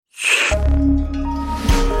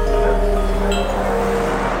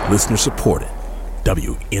Listener supported.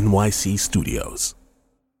 WNYC Studios.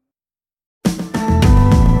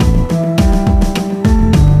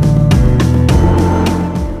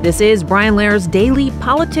 This is Brian Lehrer's Daily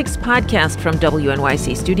Politics Podcast from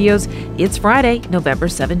WNYC Studios. It's Friday, November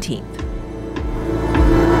 17th.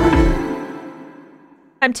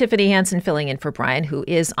 I'm Tiffany Hansen filling in for Brian, who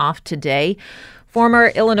is off today. Former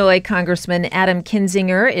Illinois Congressman Adam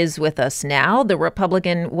Kinzinger is with us now. The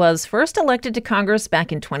Republican was first elected to Congress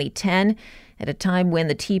back in 2010, at a time when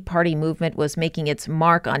the Tea Party movement was making its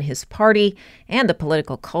mark on his party and the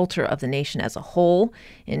political culture of the nation as a whole.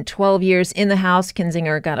 In 12 years in the House,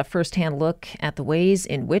 Kinzinger got a firsthand look at the ways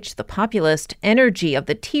in which the populist energy of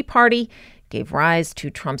the Tea Party gave rise to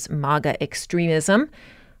Trump's MAGA extremism.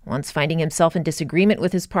 Once finding himself in disagreement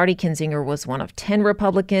with his party, Kinzinger was one of 10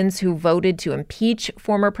 Republicans who voted to impeach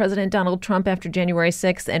former President Donald Trump after January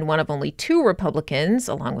 6th, and one of only 2 Republicans,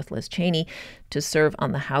 along with Liz Cheney, to serve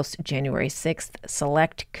on the House January 6th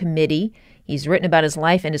Select Committee. He's written about his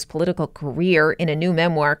life and his political career in a new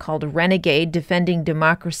memoir called Renegade, Defending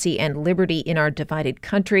Democracy and Liberty in Our Divided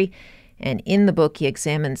Country. And in the book, he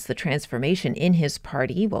examines the transformation in his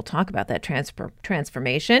party. We'll talk about that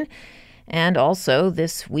transformation. And also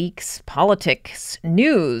this week's politics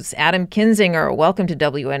news. Adam Kinzinger, welcome to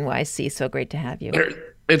WNYC. So great to have you.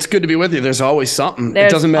 It's good to be with you. There's always something. It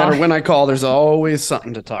doesn't matter when I call. There's always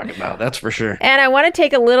something to talk about. That's for sure. And I want to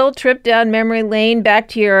take a little trip down memory lane back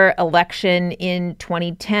to your election in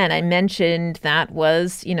 2010. I mentioned that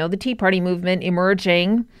was, the Tea Party movement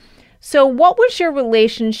emerging. So what was your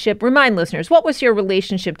relationship? Remind listeners, what was your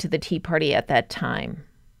relationship to the Tea Party at that time?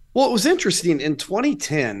 Well, it was interesting. In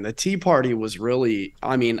 2010, the Tea Party was really,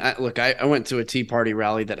 I went to a Tea Party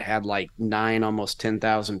rally that had like 9, almost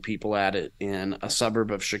 10,000 people at it in a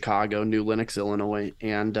suburb of Chicago, New Lenox, Illinois.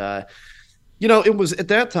 And, it was at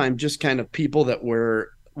that time just kind of people that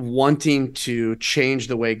were wanting to change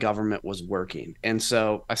the way government was working. And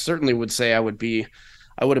so I certainly would say I would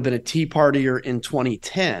have been a Tea Partier in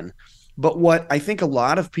 2010. But what I think a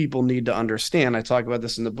lot of people need to understand, I talk about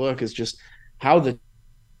this in the book, is just how the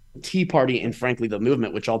Tea Party and frankly the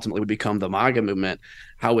movement, which ultimately would become the MAGA movement,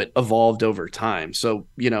 how it evolved over time. So,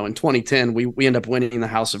 in 2010, we end up winning the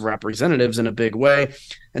House of Representatives in a big way.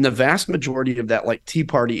 And the vast majority of that Tea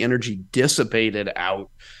Party energy dissipated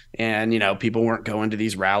out. And, people weren't going to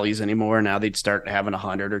these rallies anymore. Now they'd start having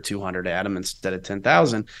 100 or 200 at them instead of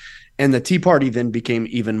 10,000. And the Tea Party then became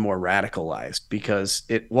even more radicalized because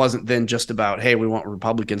it wasn't then just about, hey, we want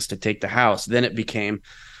Republicans to take the House. Then it became,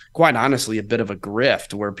 quite honestly, a bit of a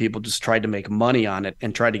grift where people just tried to make money on it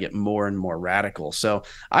and tried to get more and more radical. So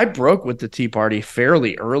I broke with the Tea Party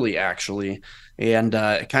fairly early, actually, and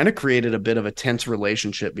it kind of created a bit of a tense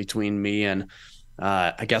relationship between me and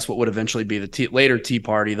I guess what would eventually be the later Tea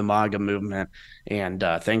Party, the MAGA movement, and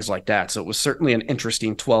things like that. So it was certainly an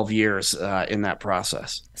interesting 12 years in that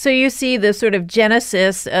process. So you see the sort of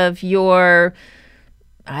genesis of your,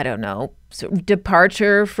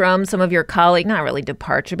 departure from some of your colleagues, not really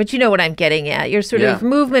departure, but you know what I'm getting at. Your sort of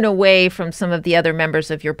movement away from some of the other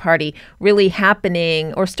members of your party really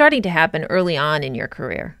happening or starting to happen early on in your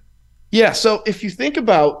career. Yeah. So if you think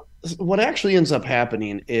about what actually ends up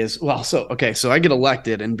happening is, so I get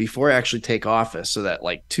elected, and before I actually take office, so that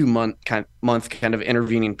 2-month kind of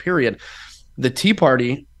intervening period, the Tea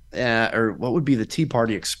Party, or what would be the Tea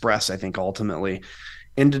Party Express, I think ultimately,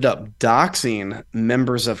 ended up doxing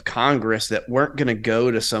members of Congress that weren't going to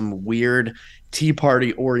go to some weird Tea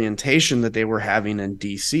Party orientation that they were having in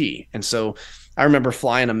D.C. And so I remember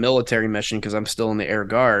flying a military mission because I'm still in the Air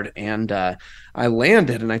Guard, and I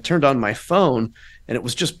landed and I turned on my phone, and it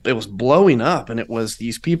was blowing up, and it was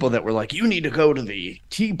these people that were like, you need to go to the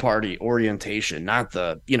Tea Party orientation, not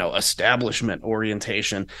the, establishment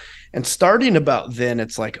orientation. And starting about then,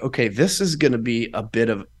 it's like, okay, this is going to be a bit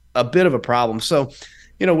of a problem. So,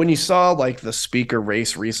 when you saw the speaker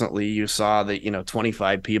race recently, you saw the,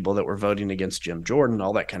 25 people that were voting against Jim Jordan,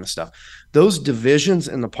 all that kind of stuff. Those divisions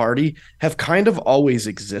in the party have kind of always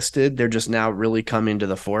existed. They're just now really coming to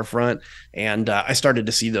the forefront. And I started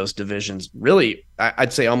to see those divisions really,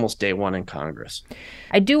 I'd say almost day one in Congress.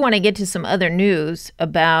 I do want to get to some other news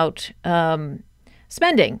about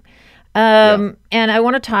spending. And I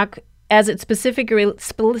want to talk as it specifically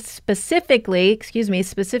relates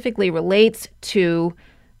to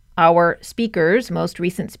our speakers, most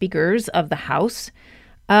recent speakers of the House.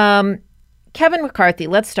 Kevin McCarthy,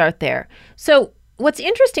 let's start there. So what's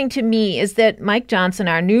interesting to me is that Mike Johnson,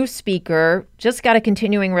 our new speaker, just got a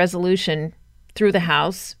continuing resolution through the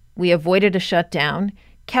House. We avoided a shutdown.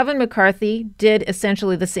 Kevin McCarthy did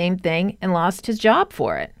essentially the same thing and lost his job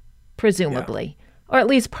for it, presumably. or at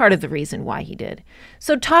least part of the reason why he did.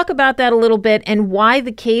 So talk about that a little bit and why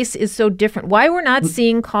the case is so different, why we're not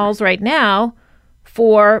seeing calls right now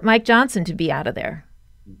for Mike Johnson to be out of there.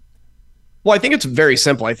 Well, I think it's very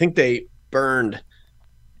simple. I think they burned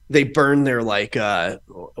their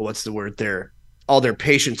what's the word there? All their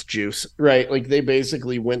patience juice, right? Like they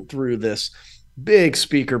basically went through this big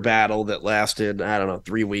speaker battle that lasted, I don't know,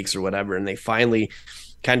 3 weeks or whatever. And they finally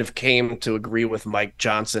kind of came to agree with Mike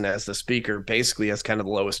Johnson as the speaker, basically as kind of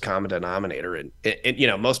the lowest common denominator. And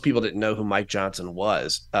most people didn't know who Mike Johnson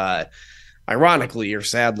was. Ironically, or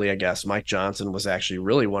sadly, I guess, Mike Johnson was actually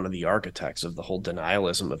really one of the architects of the whole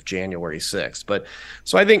denialism of January 6th. But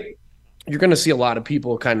so I think you're going to see a lot of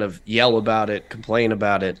people kind of yell about it, complain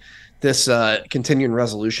about it. This continuing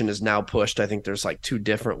resolution is now pushed. I think there's like 2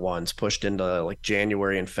 different ones pushed into like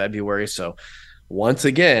January and February. So once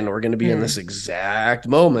again, we're going to be in this exact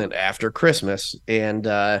moment after Christmas. And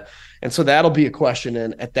so that'll be a question.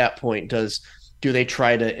 And at that point, do they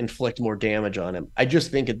try to inflict more damage on him? I just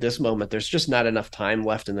think at this moment, there's just not enough time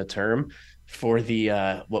left in the term for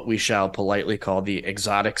the what we shall politely call the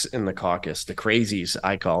exotics in the caucus, the crazies,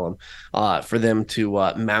 I call them, for them to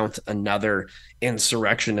mount another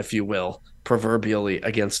insurrection, if you will, proverbially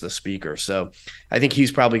against the speaker. So I think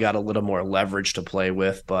he's probably got a little more leverage to play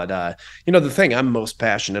with. But, the thing I'm most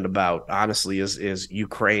passionate about, honestly, is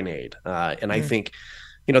Ukraine aid. And I think,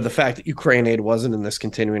 the fact that Ukraine aid wasn't in this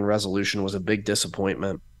continuing resolution was a big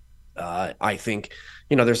disappointment. I think,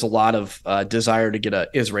 there's a lot of desire to get an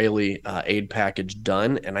Israeli aid package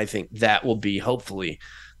done. And I think that will be hopefully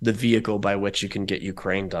the vehicle by which you can get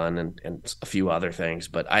Ukraine done and a few other things.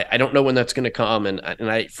 But I don't know when that's going to come. And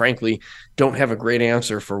I frankly don't have a great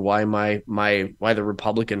answer for why why the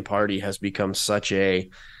Republican Party has become such a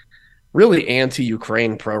really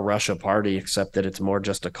anti-Ukraine, pro-Russia party, except that it's more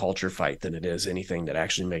just a culture fight than it is anything that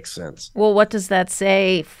actually makes sense. Well, what does that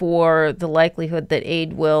say for the likelihood that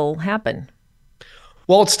aid will happen?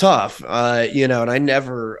 Well, it's tough, and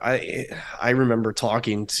I remember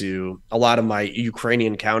talking to a lot of my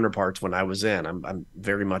Ukrainian counterparts when I was in. I'm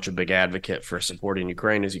very much a big advocate for supporting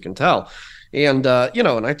Ukraine, as you can tell. And,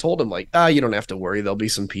 and I told them you don't have to worry. There'll be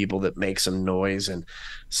some people that make some noise. And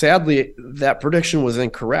sadly, that prediction was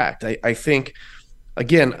incorrect. I think,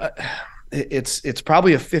 again, it's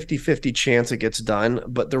probably a 50-50 chance it gets done.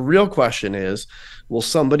 But the real question is, will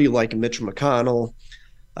somebody like Mitch McConnell,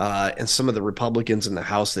 and some of the Republicans in the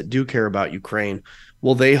House that do care about Ukraine,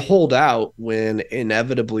 will they hold out when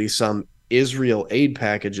inevitably some Israel aid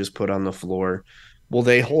package is put on the floor? Will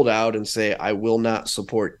they hold out and say, I will not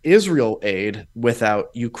support Israel aid without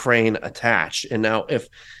Ukraine attached? And now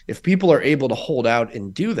if people are able to hold out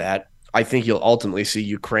and do that, I think you'll ultimately see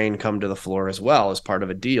Ukraine come to the floor as well as part of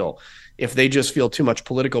a deal. If they just feel too much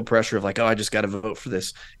political pressure of I just got to vote for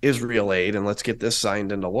this Israel aid and let's get this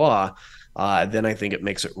signed into law, then I think it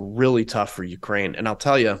makes it really tough for Ukraine. And I'll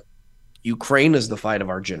tell you, Ukraine is the fight of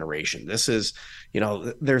our generation. This is,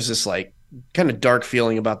 there's this kind of dark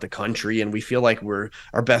feeling about the country, and we feel like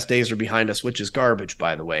our best days are behind us, which is garbage,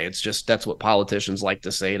 by the way. It's just, that's what politicians like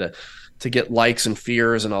to say to get likes and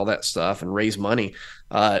fears and all that stuff and raise money.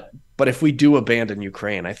 But if we do abandon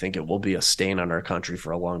Ukraine, I think it will be a stain on our country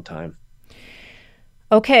for a long time.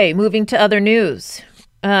 Okay, moving to other news.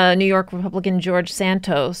 New York Republican George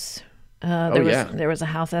Santos. There was a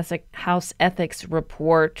House ethics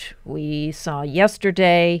report we saw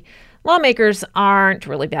yesterday. Lawmakers aren't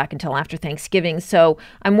really back until after Thanksgiving. So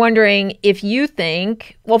I'm wondering if you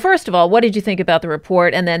think, well, first of all, what did you think about the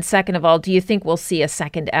report? And then second of all, do you think we'll see a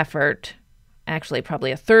second effort, actually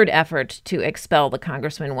probably a third effort, to expel the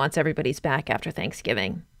congressman once everybody's back after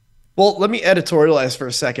Thanksgiving? Well, let me editorialize for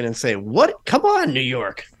a second and say, what? Come on, New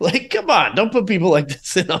York. Come on. Don't put people like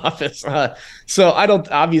this in office. So I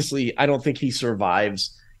don't think he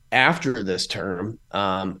survives after this term.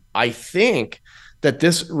 I think that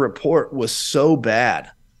this report was so bad,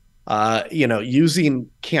 using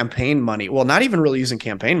campaign money. Well, not even really using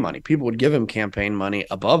campaign money. People would give him campaign money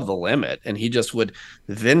above the limit, and he just would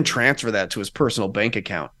then transfer that to his personal bank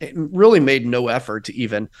account. It really made no effort to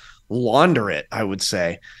even launder it, I would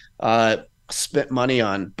say. Spent money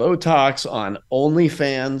on Botox, on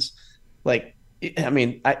OnlyFans.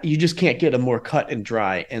 You just can't get a more cut and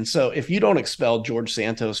dry. And so if you don't expel George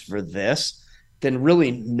Santos for this, then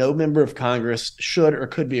really no member of Congress should or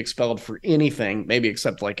could be expelled for anything, maybe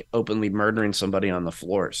except openly murdering somebody on the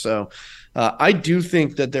floor. So I do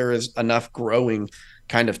think that there is enough growing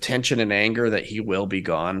kind of tension and anger that he will be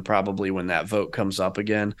gone probably when that vote comes up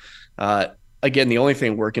again. Again, the only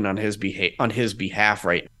thing working on his behalf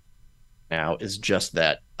right now is just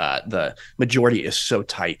that the majority is so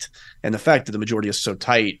tight. And the fact that the majority is so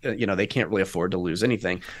tight, they can't really afford to lose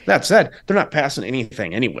anything. That said, they're not passing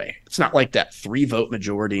anything anyway. It's not like that 3-vote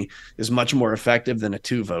majority is much more effective than a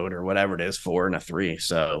 2-vote or whatever it is, 4 and a 3.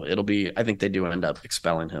 So I think they do end up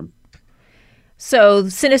expelling him. So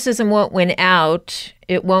cynicism won't win out.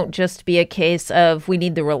 It won't just be a case of we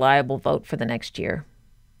need the reliable vote for the next year.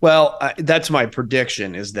 Well, that's my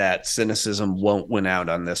prediction, is that cynicism won't win out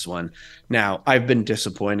on this one. Now, I've been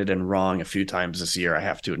disappointed and wrong a few times this year, I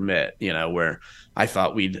have to admit, where I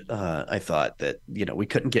thought that, we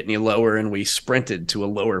couldn't get any lower and we sprinted to a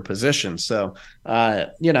lower position. So, I'm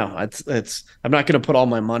not going to put all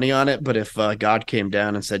my money on it, but if God came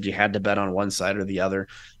down and said you had to bet on one side or the other,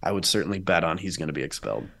 I would certainly bet on he's going to be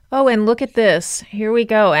expelled. Oh, and look at this. Here we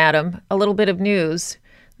go, Adam. A little bit of news.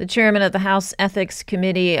 The chairman of the House Ethics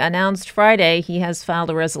Committee announced Friday he has filed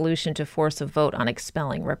a resolution to force a vote on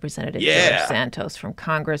expelling Representative George Santos from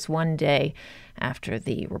Congress one day after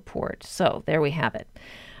the report. So there we have it.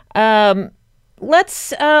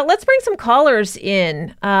 Let's bring some callers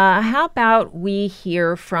in. How about we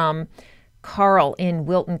hear from Carl in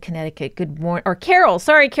Wilton, Connecticut? Good morning. Or Carol.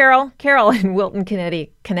 Sorry, Carol. Carol in Wilton,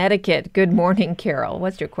 Connecticut. Good morning, Carol.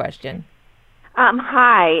 What's your question?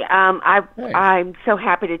 Hi. I'm so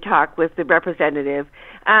happy to talk with the representative.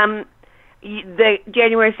 The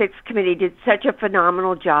January 6th committee did such a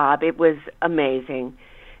phenomenal job. It was amazing.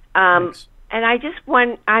 And I just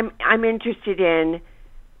I'm interested in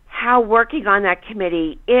how working on that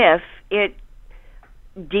committee, if it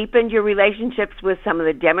deepened your relationships with some of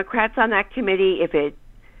the Democrats on that committee, if it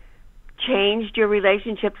changed your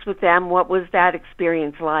relationships with them, what was that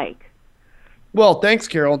experience like? Well, thanks,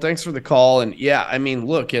 Carol. Thanks for the call. And yeah, I mean,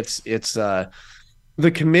 look, it's the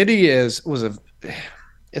committee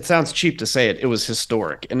it sounds cheap to say it. It was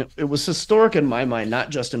historic. And it was historic in my mind, not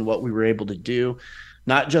just in what we were able to do,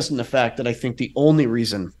 not just in the fact that I think the only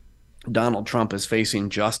reason Donald Trump is facing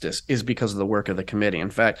justice is because of the work of the committee. In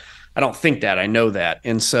fact, I don't think that. I know that.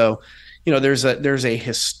 And so, there's a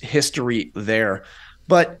history there.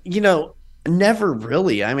 But, never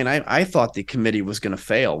really. I mean, I thought the committee was going to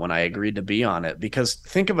fail when I agreed to be on it, because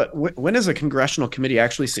think of it. When has a congressional committee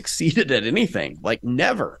actually succeeded at anything? Like,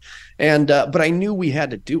 never. And but I knew we had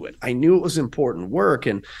to do it. I knew it was important work.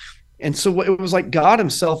 And so it was like God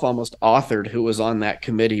himself almost authored who was on that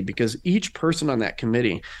committee, because each person on that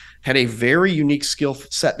committee had a very unique skill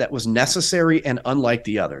set that was necessary and unlike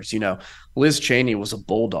the others. Liz Cheney was a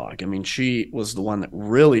bulldog. I mean, she was the one that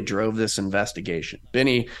really drove this investigation.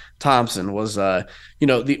 Benny Thompson was,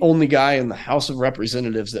 the only guy in the House of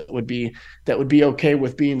Representatives that would be okay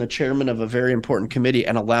with being the chairman of a very important committee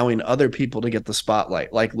and allowing other people to get the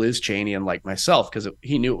spotlight, like Liz Cheney and like myself, because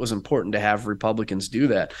he knew it was important to have Republicans do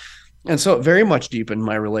that. And so it very much deepened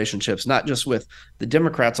my relationships, not just with the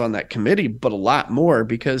Democrats on that committee, but a lot more,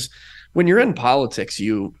 because when you're in politics,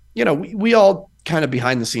 we all kind of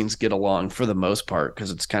behind the scenes get along for the most part, because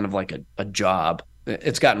it's kind of like a job.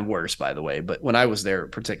 It's gotten worse, by the way. But when I was there,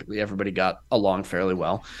 particularly, everybody got along fairly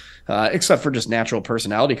well, except for just natural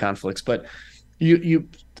personality conflicts. But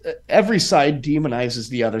every side demonizes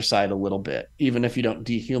the other side a little bit, even if you don't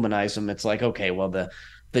dehumanize them. It's like, okay, well,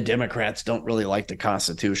 the Democrats don't really like the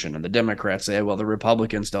Constitution, and the Democrats say, well, the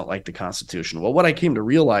Republicans don't like the Constitution. Well, what I came to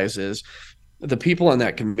realize is the people on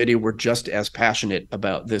that committee were just as passionate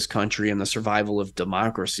about this country and the survival of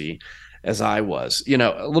democracy as I was.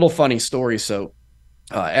 A little funny story. So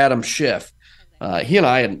Adam Schiff, he and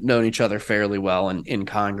I had known each other fairly well in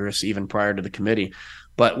Congress, even prior to the committee.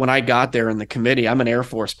 But when I got there in the committee, I'm an Air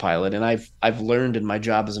Force pilot, and I've learned in my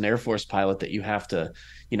job as an Air Force pilot that you have to,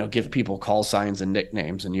 give people call signs and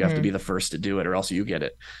nicknames, and you have to be the first to do it, or else you get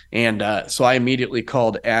it. And so I immediately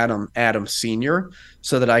called Adam Senior,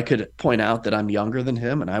 so that I could point out that I'm younger than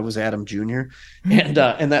him, and I was Adam Junior, and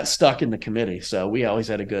that stuck in the committee. So we always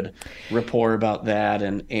had a good rapport about that,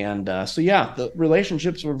 and so yeah, the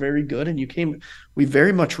relationships were very good, and we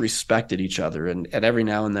very much respected each other, and every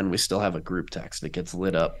now and then we still have a group text that gets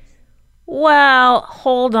lit up. Well,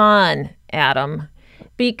 hold on, Adam,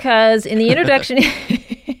 because in the introduction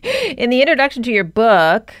to your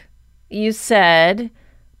book, you said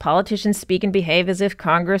politicians speak and behave as if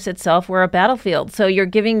Congress itself were a battlefield. So you're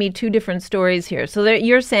giving me two different stories here. So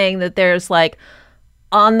you're saying that there's like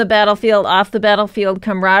on the battlefield, off the battlefield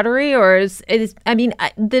camaraderie, or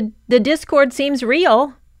the discord seems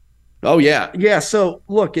real. Oh yeah. Yeah. So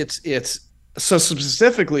look, it's so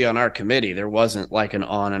specifically on our committee, there wasn't like an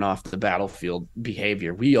on and off the battlefield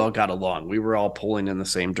behavior. We all got along. We were all pulling in the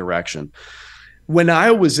same direction. When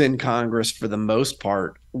I was in Congress, for the most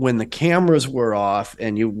part, when the cameras were off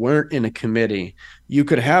and you weren't in a committee, you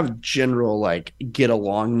could have general like get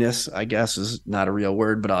alongness, I guess is not a real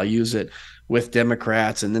word, but I'll use it, with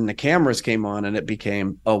Democrats. And then the cameras came on and it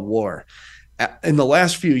became a war. In the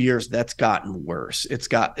last few years, that's gotten worse.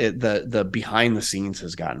 The behind the scenes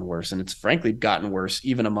has gotten worse, and it's frankly gotten worse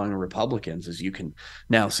even among Republicans, as you can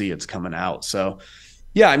now see it's coming out. So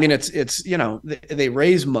yeah, I mean, it's they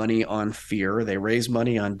raise money on fear. They raise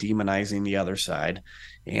money on demonizing the other side.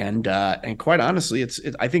 And quite honestly,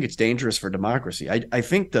 I think it's dangerous for democracy. I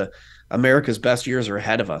think America's best years are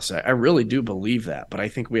ahead of us. I really do believe that, but I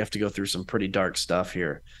think we have to go through some pretty dark stuff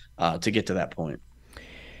here to get to that point.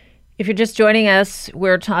 If you're just joining us,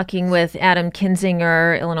 we're talking with Adam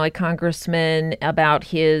Kinzinger, Illinois Congressman, about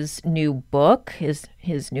his new book,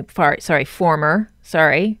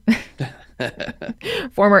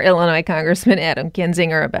 former Illinois Congressman Adam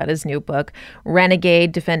Kinzinger, about his new book,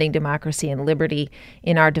 Renegade, Defending Democracy and Liberty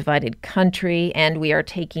in Our Divided Country. And we are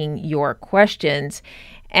taking your questions.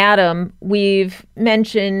 Adam, we've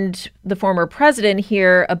mentioned the former president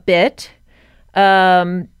here a bit.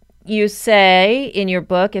 You say in your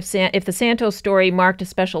book, if the Santos story marked a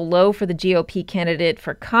special low for the GOP candidate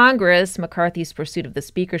for Congress, McCarthy's pursuit of the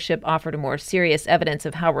speakership offered a more serious evidence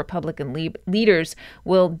of how Republican leaders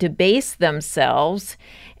will debase themselves.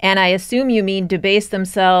 And I assume you mean debase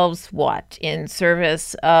themselves, what, in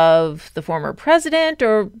service of the former president?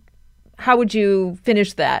 Or how would you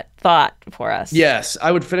finish that thought for us? Yes,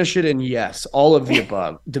 I would finish it in yes, all of the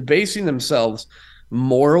above. Debasing themselves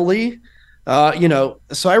morally. So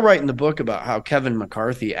I write in the book about how Kevin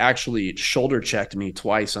McCarthy actually shoulder checked me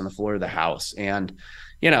twice on the floor of the House. And,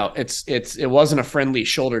 it wasn't a friendly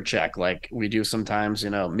shoulder check like we do sometimes,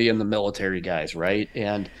 me and the military guys. Right.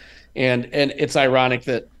 And it's ironic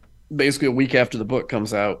that basically a week after the book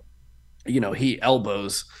comes out, he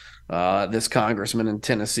elbows this congressman in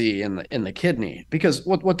Tennessee in the kidney, because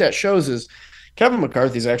what that shows is Kevin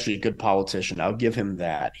McCarthy is actually a good politician. I'll give him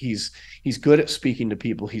that. He's good at speaking to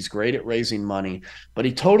people. He's great at raising money, but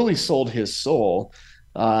he totally sold his soul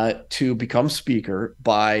to become speaker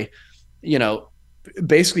by,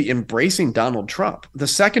 basically embracing Donald Trump. The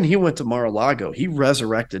second he went to Mar-a-Lago, he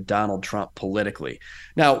resurrected Donald Trump politically.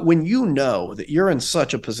 Now, when you know that you're in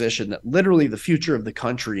such a position that literally the future of the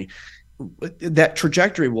country, that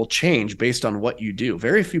trajectory will change based on what you do.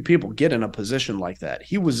 Very few people get in a position like that.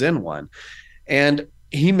 He was in one. And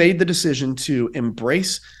he made the decision to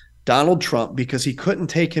embrace Donald Trump because he couldn't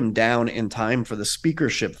take him down in time for the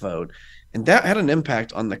speakership vote. And that had an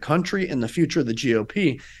impact on the country and the future of the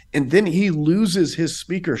GOP. And then he loses his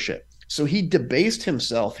speakership. So he debased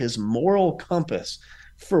himself, his moral compass,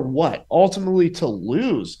 for what? Ultimately to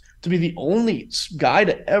lose, to be the only guy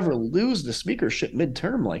to ever lose the speakership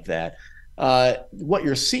midterm like that. What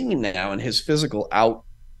you're seeing now in his physical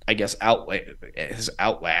his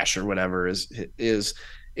outlash or whatever is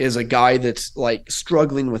a guy that's like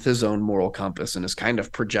struggling with his own moral compass and is kind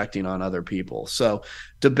of projecting on other people. So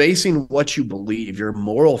debasing what you believe, your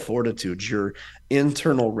moral fortitude, your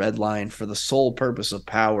internal red line for the sole purpose of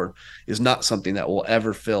power is not something that will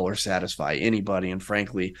ever fill or satisfy anybody. And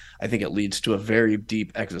frankly, I think it leads to a very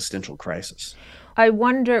deep existential crisis. I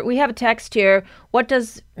wonder, we have a text here. What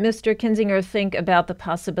does Mr. Kinzinger think about the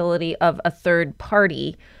possibility of a third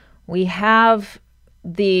party? We have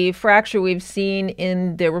the fracture we've seen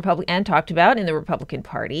in the Republican and talked about in the Republican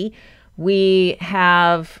Party. We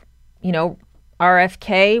have,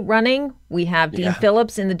 RFK running. We have Dean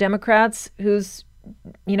Phillips in the Democrats who's,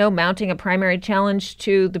 mounting a primary challenge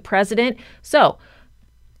to the president. So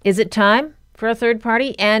is it time for a third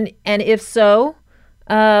party? And if so,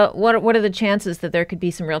 what are the chances that there could be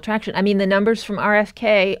some real traction? I mean, the numbers from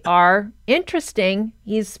RFK are interesting.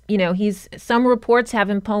 He's some reports have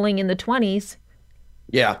him polling in the 20s.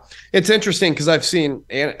 Yeah, it's interesting because I've seen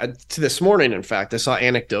this morning, in fact, I saw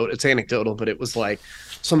it's anecdotal, but it was like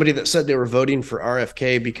somebody that said they were voting for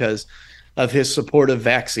RFK because of his support of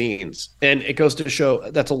vaccines. And it goes to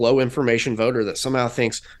show that's a low information voter that somehow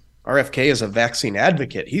thinks RFK is a vaccine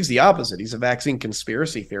advocate. He's the opposite. He's a vaccine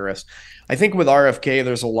conspiracy theorist. I think with RFK,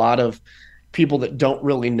 there's a lot of people that don't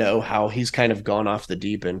really know how he's kind of gone off the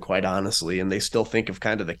deep end, quite honestly, and they still think of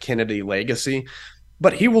kind of the Kennedy legacy.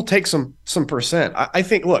 But he will take some percent. I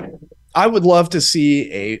think, look, I would love to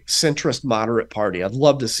see a centrist moderate party. I'd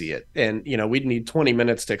love to see it. And, we'd need 20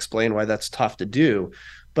 minutes to explain why that's tough to do,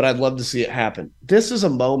 but I'd love to see it happen. This is a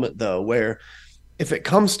moment, though, where if it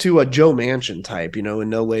comes to a Joe Manchin type, and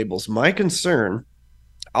no labels, my concern,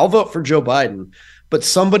 I'll vote for Joe Biden, But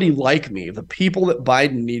somebody like me, the people that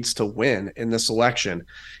Biden needs to win in this election,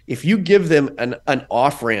 if you give them an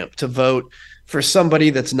off-ramp to vote for somebody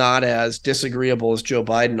that's not as disagreeable as Joe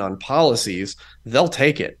Biden on policies, they'll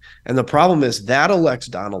take it. And the problem is that elects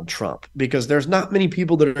Donald Trump, because there's not many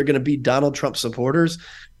people that are going to be Donald Trump supporters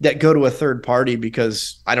that go to a third party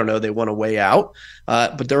because, I don't know, they want a way out.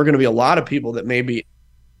 But there are going to be a lot of people that maybe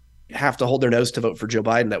have to hold their nose to vote for Joe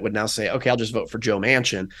Biden that would now say, okay, I'll just vote for Joe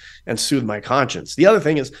Manchin and soothe my conscience. The other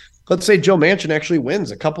thing is, let's say Joe Manchin actually wins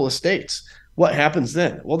a couple of states. What happens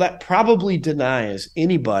then? Well, that probably denies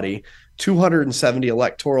anybody 270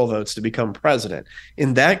 electoral votes to become president.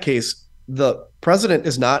 In that case, the president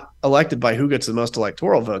is not elected by who gets the most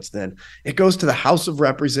electoral votes then. It goes to the House of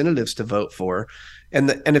Representatives to vote for, and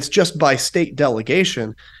it's just by state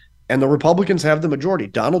delegation, and the Republicans have the majority.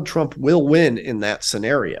 Donald Trump will win in that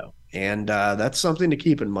scenario. And that's something to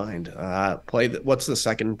keep in mind. What's the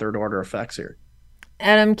second and third order effects here?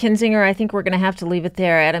 Adam Kinzinger, I think we're going to have to leave it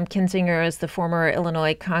there. Adam Kinzinger is the former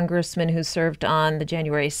Illinois congressman who served on the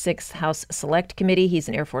January 6th House Select Committee. He's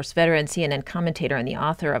an Air Force veteran, CNN commentator, and the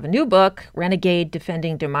author of a new book, Renegade,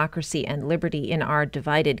 Defending Democracy and Liberty in Our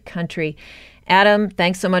Divided Country. Adam,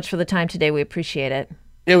 thanks so much for the time today. We appreciate it.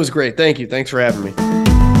 It was great. Thank you. Thanks for having me.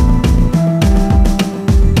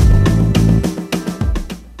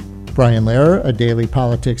 Brian Lehrer, a daily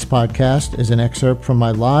politics podcast, is an excerpt from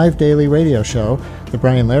my live daily radio show, The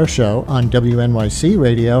Brian Lehrer Show, on WNYC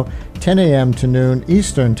Radio, 10 a.m. to noon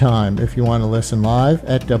Eastern Time, if you want to listen live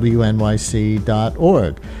at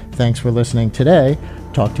wnyc.org. Thanks for listening today.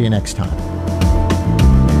 Talk to you next time.